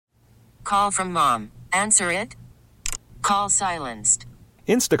Call from mom. Answer it. Call silenced.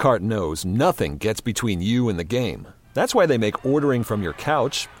 Instacart knows nothing gets between you and the game. That's why they make ordering from your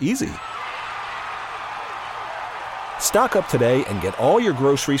couch easy. Stock up today and get all your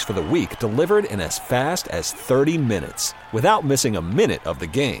groceries for the week delivered in as fast as 30 minutes without missing a minute of the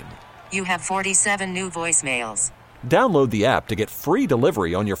game. You have 47 new voicemails. Download the app to get free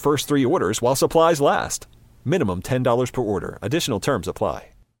delivery on your first 3 orders while supplies last. Minimum $10 per order. Additional terms apply.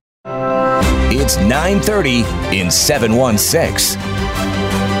 It's 930 in 716.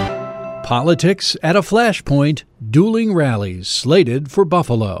 Politics at a flashpoint. Dueling rallies slated for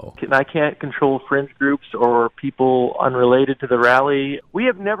Buffalo. I can't control fringe groups or people unrelated to the rally. We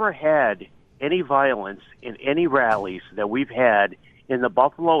have never had any violence in any rallies that we've had in the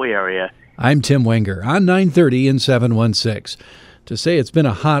Buffalo area. I'm Tim Wenger on 930 in 716. To say it's been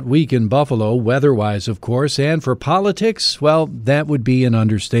a hot week in Buffalo, weather-wise, of course, and for politics, well, that would be an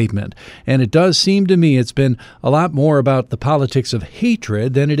understatement. And it does seem to me it's been a lot more about the politics of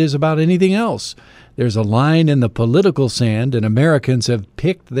hatred than it is about anything else. There's a line in the political sand, and Americans have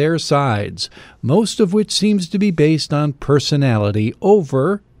picked their sides, most of which seems to be based on personality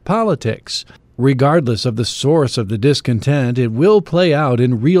over politics. Regardless of the source of the discontent, it will play out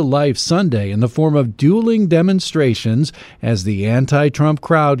in real life Sunday in the form of dueling demonstrations as the anti-Trump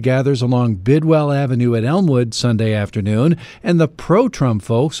crowd gathers along Bidwell Avenue at Elmwood Sunday afternoon, and the pro-Trump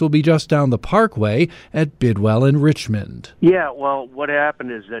folks will be just down the Parkway at Bidwell and Richmond. Yeah, well, what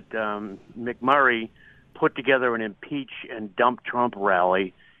happened is that McMurray put together an impeach and dump Trump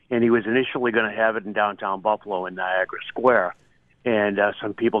rally, and he was initially going to have it in downtown Buffalo in Niagara Square. And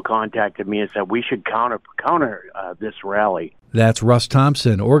some people contacted me and said we should counter this rally. That's Russ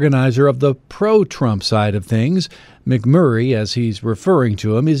Thompson, organizer of the pro-Trump side of things. McMurray, as he's referring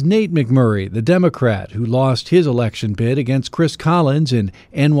to him, is Nate McMurray, the Democrat who lost his election bid against Chris Collins in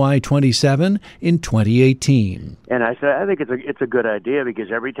NY27 in 2018. And I said, I think it's a good idea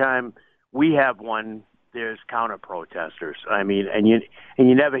because every time we have one, there's counter protesters. I mean, and you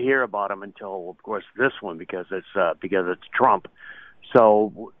never hear about them until, of course, this one because it's Trump.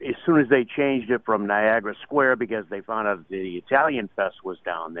 So as soon as they changed it from Niagara Square because they found out the Italian Fest was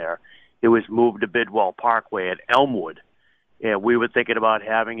down there, it was moved to Bidwell Parkway at Elmwood. And we were thinking about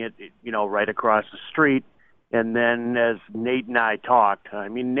having it, right across the street. And then as Nate and I talked, I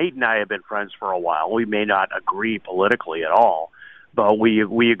mean, Nate and I have been friends for a while. We may not agree politically at all, but we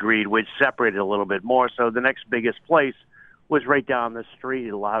agreed we'd separate it a little bit more. So the next biggest place was right down the street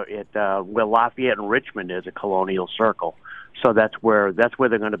at where Lafayette and Richmond is, a Colonial Circle. So that's where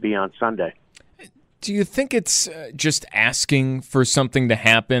they're going to be on Sunday. Do you think it's just asking for something to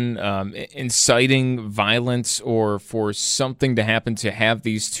happen, inciting violence, or for something to happen to have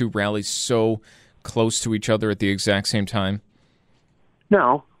these two rallies so close to each other at the exact same time?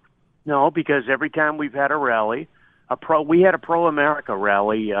 No, because every time we've had a rally, we had a pro-America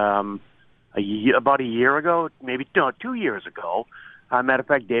rally about a year ago, 2 years ago. Matter of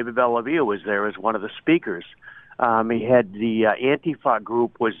fact, David Bellavia was there as one of the speakers. He had the Antifa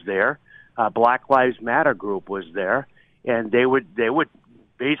group was there, Black Lives Matter group was there, and they would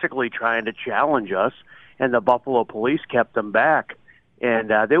basically trying to challenge us, and the Buffalo police kept them back, and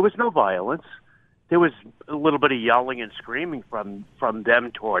there was no violence. There was a little bit of yelling and screaming from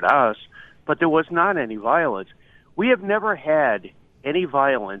them toward us, but there was not any violence. We have never had any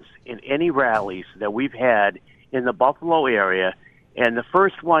violence in any rallies that we've had in the Buffalo area, and the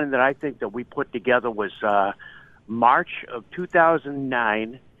first one that I think that we put together was March of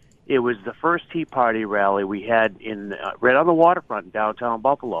 2009. It was the first Tea Party rally we had in right on the waterfront in downtown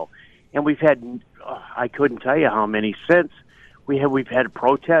Buffalo, and we've had I couldn't tell you how many since. We've had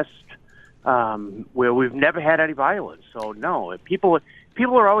protests where we've never had any violence. So no, people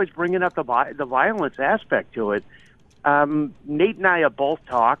are always bringing up the violence aspect to it. Nate and I have both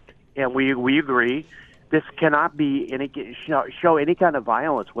talked, and we agree this cannot be show any kind of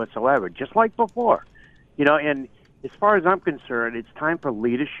violence whatsoever, just like before. And as far as I'm concerned, it's time for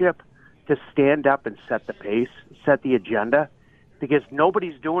leadership to stand up and set the pace, set the agenda, because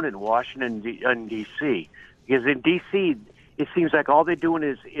nobody's doing it in Washington and D.C. Because in D.C., it seems like all they're doing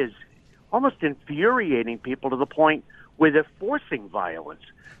is almost infuriating people to the point where they're forcing violence.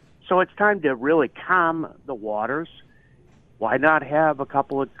 So it's time to really calm the waters. Why not have a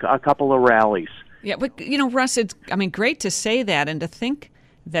couple of rallies? Yeah, but Russ, it's great to say that and to think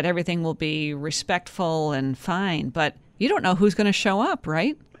that everything will be respectful and fine, but you don't know who's going to show up,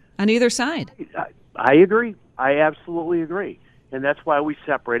 right? On either side. I agree. I absolutely agree, and that's why we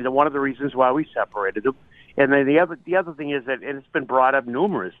separated. And one of the reasons why we separated them. And then the other thing is that, and it's been brought up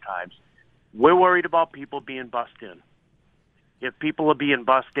numerous times, we're worried about people being bussed in. If people are being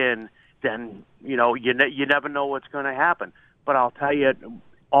bussed in, then you never know what's going to happen. But I'll tell you,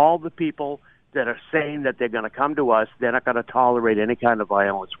 all the people that are saying that they're going to come to us, they're not going to tolerate any kind of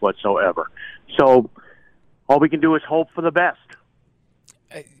violence whatsoever. So all we can do is hope for the best.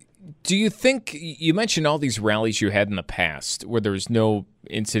 Do you think, you mentioned all these rallies you had in the past where there was no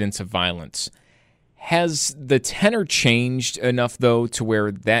incidents of violence. Has the tenor changed enough, though, to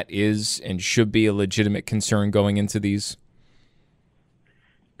where that is and should be a legitimate concern going into these?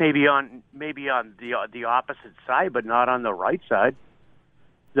 Maybe on the opposite side, but not on the right side.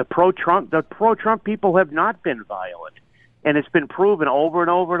 The pro-Trump people have not been violent, and it's been proven over and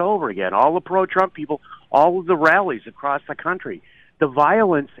over and over again. All the pro-Trump people, all of the rallies across the country, the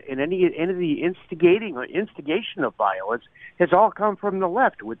violence and any of the instigation of violence has all come from the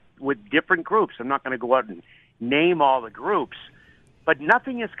left with different groups. I'm not going to go out and name all the groups, but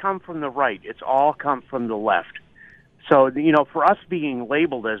nothing has come from the right. It's all come from the left. So, for us being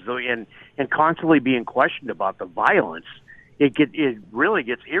labeled as though and constantly being questioned about the violence, it really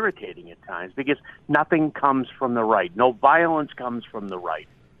gets irritating at times because nothing comes from the right. No violence comes from the right.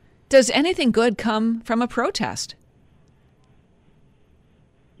 Does anything good come from a protest?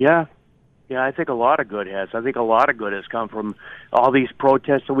 Yeah, I think a lot of good has. I think a lot of good has come from all these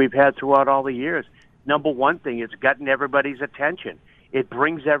protests that we've had throughout all the years. Number one thing, it's gotten everybody's attention. It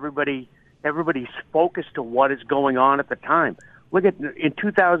brings everybody's focus to what is going on at the time. Look at, in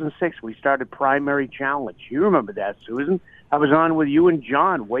 2006, we started Primary Challenge. You remember that, Susan? I was on with you and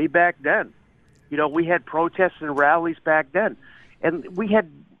John way back then. We had protests and rallies back then. And we had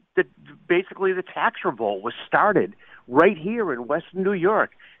basically the tax revolt was started right here in Western New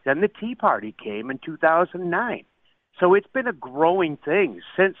York. Then the Tea Party came in 2009. So it's been a growing thing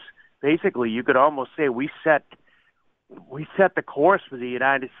since basically you could almost say we set the course for the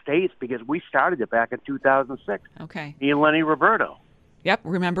United States because we started it back in 2006. Okay. Me and Lenny Roberto. Yep,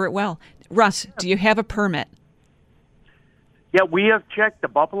 remember it well. Russ, do you have a permit? Yeah, we have checked. The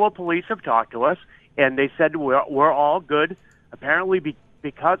Buffalo police have talked to us, and they said we're all good. Apparently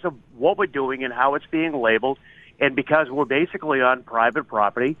because of what we're doing and how it's being labeled, and because we're basically on private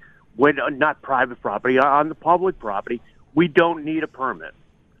property, not private property, on the public property, we don't need a permit.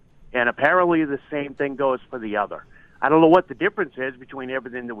 And apparently the same thing goes for the other. I don't know what the difference is between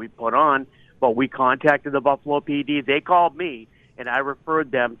everything that we put on, but we contacted the Buffalo PD. They called me, and I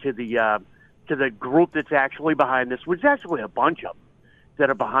referred them to the group that's actually behind this, which is actually a bunch of them that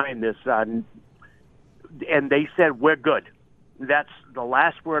are behind this. And they said, we're good. That's the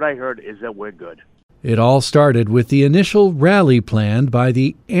last word I heard, is that we're good. It all started with the initial rally planned by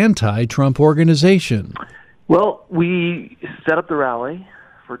the anti-Trump organization. Well, we set up the rally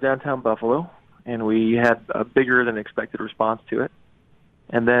for downtown Buffalo, and we had a bigger than expected response to it.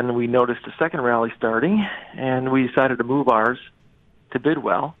 And then we noticed a second rally starting, and we decided to move ours to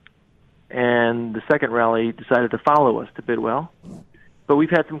Bidwell. And the second rally decided to follow us to Bidwell. But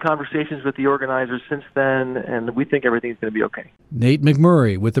we've had some conversations with the organizers since then, and we think everything's going to be okay. Nate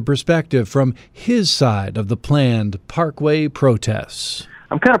McMurray with the perspective from his side of the planned Parkway protests.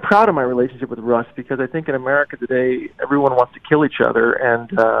 I'm kind of proud of my relationship with Russ because I think in America today, everyone wants to kill each other.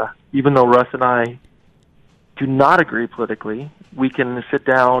 And even though Russ and I do not agree politically, we can sit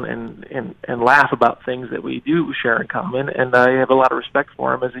down and laugh about things that we do share in common. And I have a lot of respect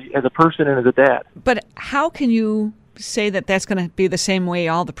for him as a person and as a dad. But how can you say that that's going to be the same way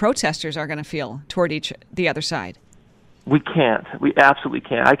all the protesters are going to feel toward the other side? We can't. We absolutely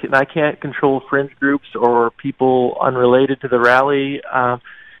can't. I can't control fringe groups or people unrelated to the rally.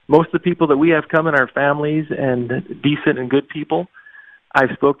 Most of the people that we have coming are families and decent and good people.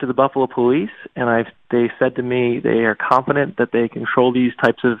 I spoke to the Buffalo police, and they said to me they are confident that they control these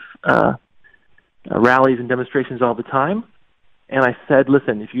types of rallies and demonstrations all the time. And I said,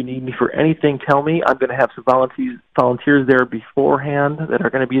 listen, if you need me for anything, tell me. I'm going to have some volunteers there beforehand that are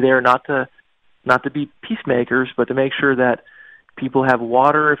going to be there not to be peacemakers, but to make sure that people have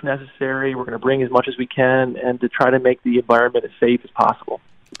water if necessary. We're going to bring as much as we can and to try to make the environment as safe as possible.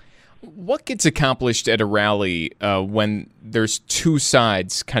 What gets accomplished at a rally when there's two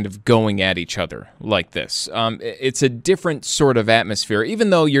sides kind of going at each other like this? It's a different sort of atmosphere. Even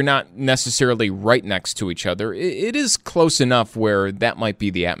though you're not necessarily right next to each other, it is close enough where that might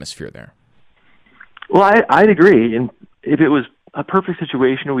be the atmosphere there. Well, I'd agree. And if it was a perfect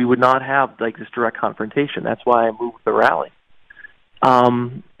situation, we would not have like this direct confrontation. That's why I moved the rally.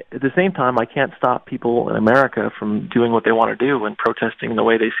 At the same time, I can't stop people in America from doing what they want to do and protesting the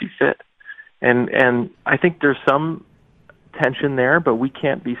way they see fit. And I think there's some tension there, but we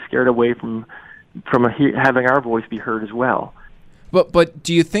can't be scared away from having our voice be heard as well. But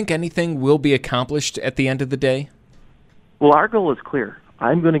do you think anything will be accomplished at the end of the day? Well, our goal is clear.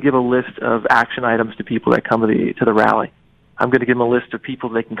 I'm going to give a list of action items to people that come to the rally. I'm going to give them a list of people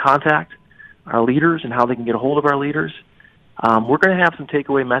they can contact, our leaders, and how they can get a hold of our leaders. We're going to have some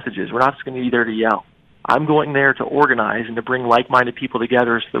takeaway messages. We're not just going to be there to yell. I'm going there to organize and to bring like-minded people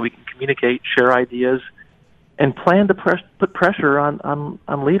together so that we can communicate, share ideas, and plan to put pressure on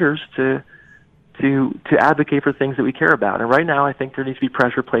leaders to advocate for things that we care about. And right now, I think there needs to be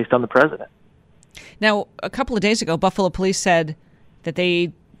pressure placed on the president. Now, a couple of days ago, Buffalo police said that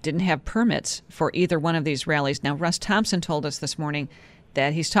they didn't have permits for either one of these rallies. Now, Russ Thompson told us this morning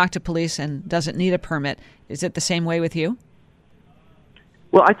that he's talked to police and doesn't need a permit. Is it the same way with you?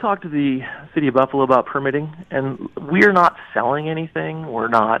 Well, I talked to the city of Buffalo about permitting, and we are not selling anything. We're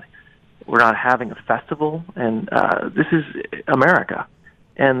not having a festival, and this is America.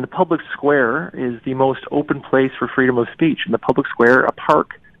 And the public square is the most open place for freedom of speech. And the public square, a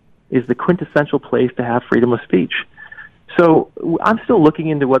park, is the quintessential place to have freedom of speech. So I'm still looking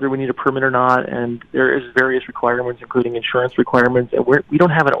into whether we need a permit or not, and there is various requirements, including insurance requirements, and we don't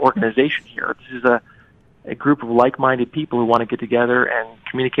have an organization here. This is a group of like-minded people who want to get together and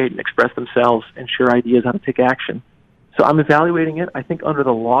communicate and express themselves and share ideas how to take action. So I'm evaluating it. I think under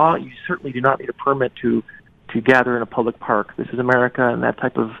the law, you certainly do not need a permit to gather in a public park. This is America, and that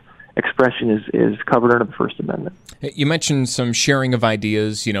type of expression is covered under the First Amendment. You mentioned some sharing of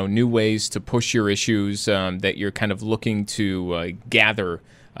ideas, new ways to push your issues, that you're kind of looking to gather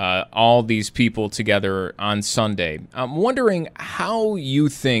all these people together on Sunday. I'm wondering how you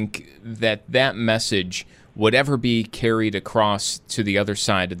think that message would ever be carried across to the other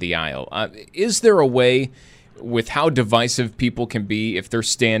side of the aisle. Is there a way, with how divisive people can be if they're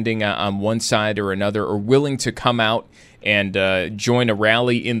standing on one side or another, or willing to come out and join a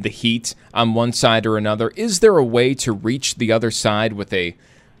rally in the heat on one side or another, is there a way to reach the other side with a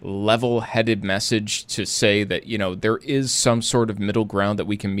level-headed message to say that, there is some sort of middle ground that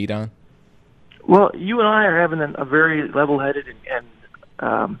we can meet on? Well, you and I are having a very level-headed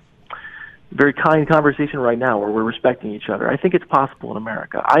and very kind conversation right now where we're respecting each other. I think it's possible in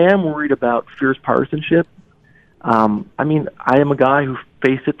America. I am worried about fierce partisanship. I am a guy who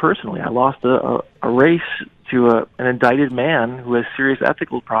faced it personally. I lost a race to an indicted man who has serious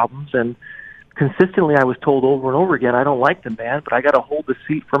ethical problems, and consistently I was told over and over again, I don't like the man, but I got to hold the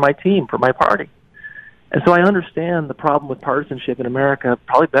seat for my team, for my party. And so I understand the problem with partisanship in America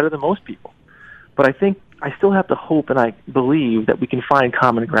probably better than most people. But I think I still have to hope and I believe that we can find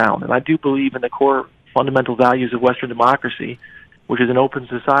common ground. And I do believe in the core fundamental values of Western democracy, which is an open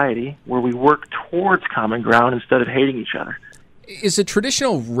society where we work towards common ground instead of hating each other. Is a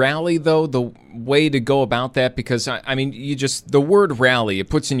traditional rally, though, the way to go about that? Because, the word rally, it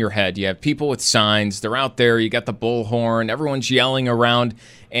puts in your head. You have people with signs. They're out there. You got the bullhorn. Everyone's yelling around.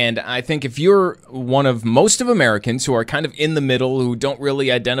 And I think if you're one of most of Americans who are kind of in the middle, who don't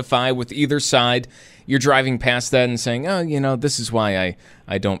really identify with either side, you're driving past that and saying, this is why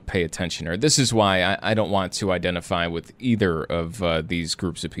I don't pay attention, or this is why I don't want to identify with either of these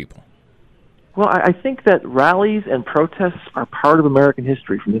groups of people. Well, I think that rallies and protests are part of American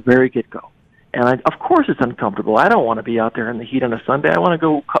history from the very get-go. And of course it's uncomfortable. I don't want to be out there in the heat on a Sunday. I want to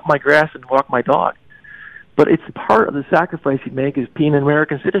go cut my grass and walk my dog. But it's part of the sacrifice you make as being an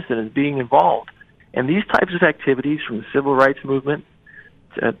American citizen, as being involved. And these types of activities, from the civil rights movement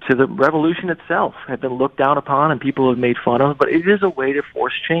to the revolution itself, have been looked down upon and people have made fun of. But it is a way to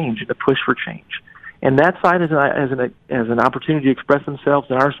force change and to push for change. And that side has an opportunity to express themselves,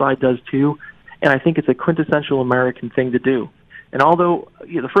 and our side does too. And I think it's a quintessential American thing to do. And although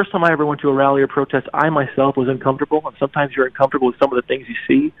the first time I ever went to a rally or protest, I myself was uncomfortable, and sometimes you're uncomfortable with some of the things you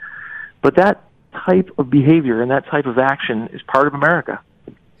see, but that type of behavior and that type of action is part of America.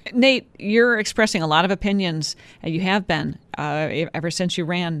 Nate, you're expressing a lot of opinions, and you have been ever since you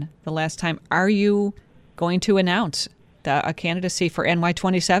ran the last time. Are you going to announce a candidacy for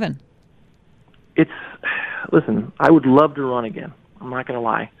NY27? Listen, I would love to run again. I'm not going to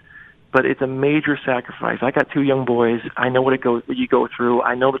lie. But it's a major sacrifice. I got two young boys. I know what you go through.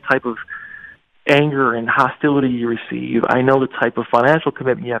 I know the type of anger and hostility you receive. I know the type of financial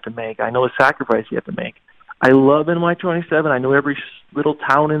commitment you have to make. I know the sacrifice you have to make. I love NY27. I know every little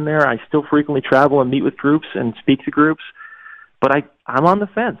town in there. I still frequently travel and meet with groups and speak to groups. But I'm on the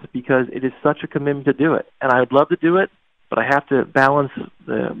fence because it is such a commitment to do it. And I would love to do it, but I have to balance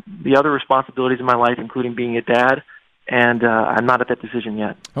the other responsibilities in my life, including being a dad. And I'm not at that decision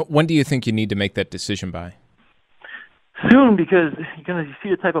yet. When do you think you need to make that decision by? Soon, because you see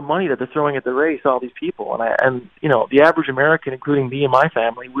the type of money that they're throwing at the race, all these people. And the average American, including me and my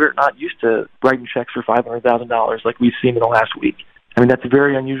family, we're not used to writing checks for $500,000 like we've seen in the last week. I mean, that's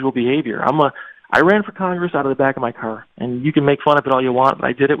very unusual behavior. I'm I ran for Congress out of the back of my car, and you can make fun of it all you want, but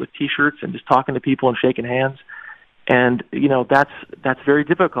I did it with T-shirts and just talking to people and shaking hands. And, that's very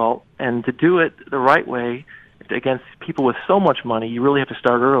difficult. And to do it the right way against people with so much money, you really have to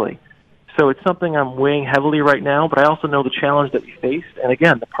start early. So it's something I'm weighing heavily right now, but I also know the challenge that we face, and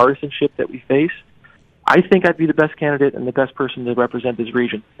again, the partisanship that we face. I think I'd be the best candidate and the best person to represent this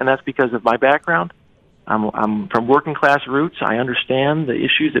region, and that's because of my background. I'm from working class roots. I understand the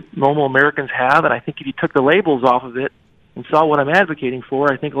issues that normal Americans have, and I think if you took the labels off of it and saw what I'm advocating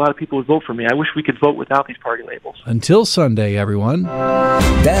for, I think a lot of people would vote for me. I wish we could vote without these party labels. Until Sunday, everyone.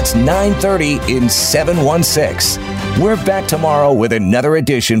 That's 930 in 716. We're back tomorrow with another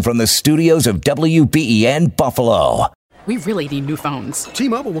edition from the studios of WBEN Buffalo. We really need new phones.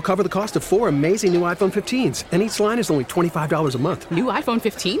 T-Mobile will cover the cost of 4 amazing new iPhone 15s, and each line is only $25 a month. New iPhone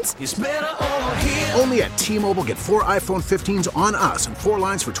 15s? It's better over here. Only at T-Mobile, get 4 iPhone 15s on us and 4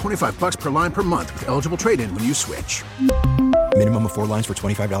 lines for $25 per line per month with eligible trade-in when you switch. Minimum of 4 lines for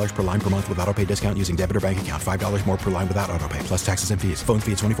 $25 per line per month with autopay discount using debit or bank account. $5 more per line without autopay, plus taxes and fees. Phone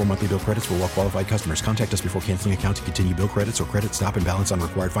fee at 24 monthly bill credits for well-qualified customers. Contact us before canceling account to continue bill credits or credit stop and balance on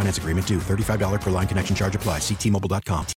required finance agreement due. $35 per line connection charge applies. See T-Mobile.com.